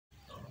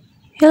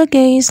Hello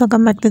guys,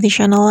 welcome back to the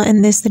channel.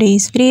 In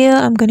today's video,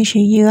 I'm going to show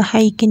you how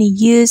you can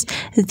use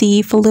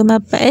the volume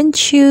up button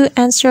to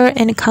answer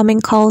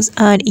incoming calls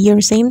on your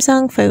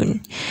Samsung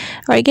phone.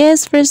 Alright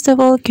guys, first of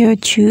all, go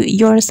to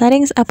your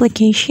settings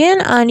application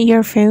on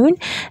your phone.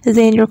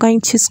 Then you're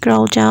going to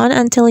scroll down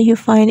until you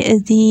find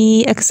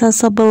the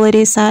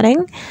accessibility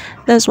setting.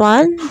 This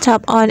one,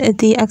 tap on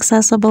the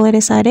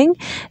accessibility setting.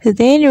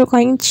 Then you're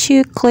going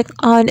to click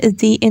on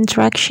the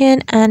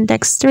interaction and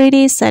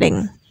dexterity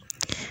setting.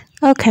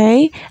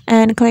 Okay,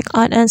 and click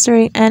on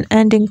answering and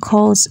ending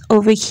calls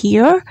over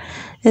here.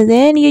 And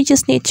then you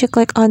just need to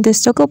click on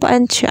this toggle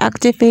button to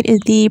activate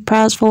the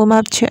browse volume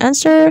up to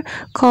answer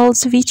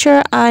calls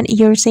feature on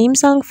your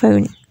Samsung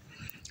phone.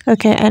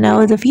 Okay, and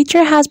now the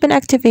feature has been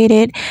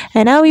activated,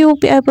 and now you will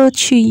be able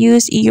to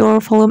use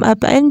your volume up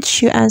button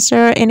to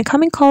answer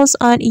incoming calls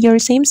on your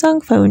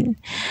Samsung phone.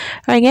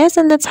 Alright guys,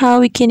 and that's how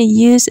we can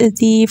use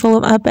the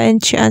volume up button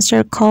to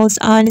answer calls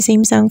on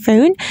Samsung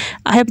phone.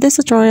 I hope this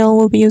tutorial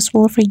will be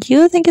useful for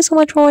you. Thank you so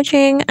much for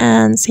watching,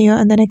 and see you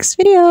in the next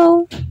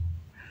video.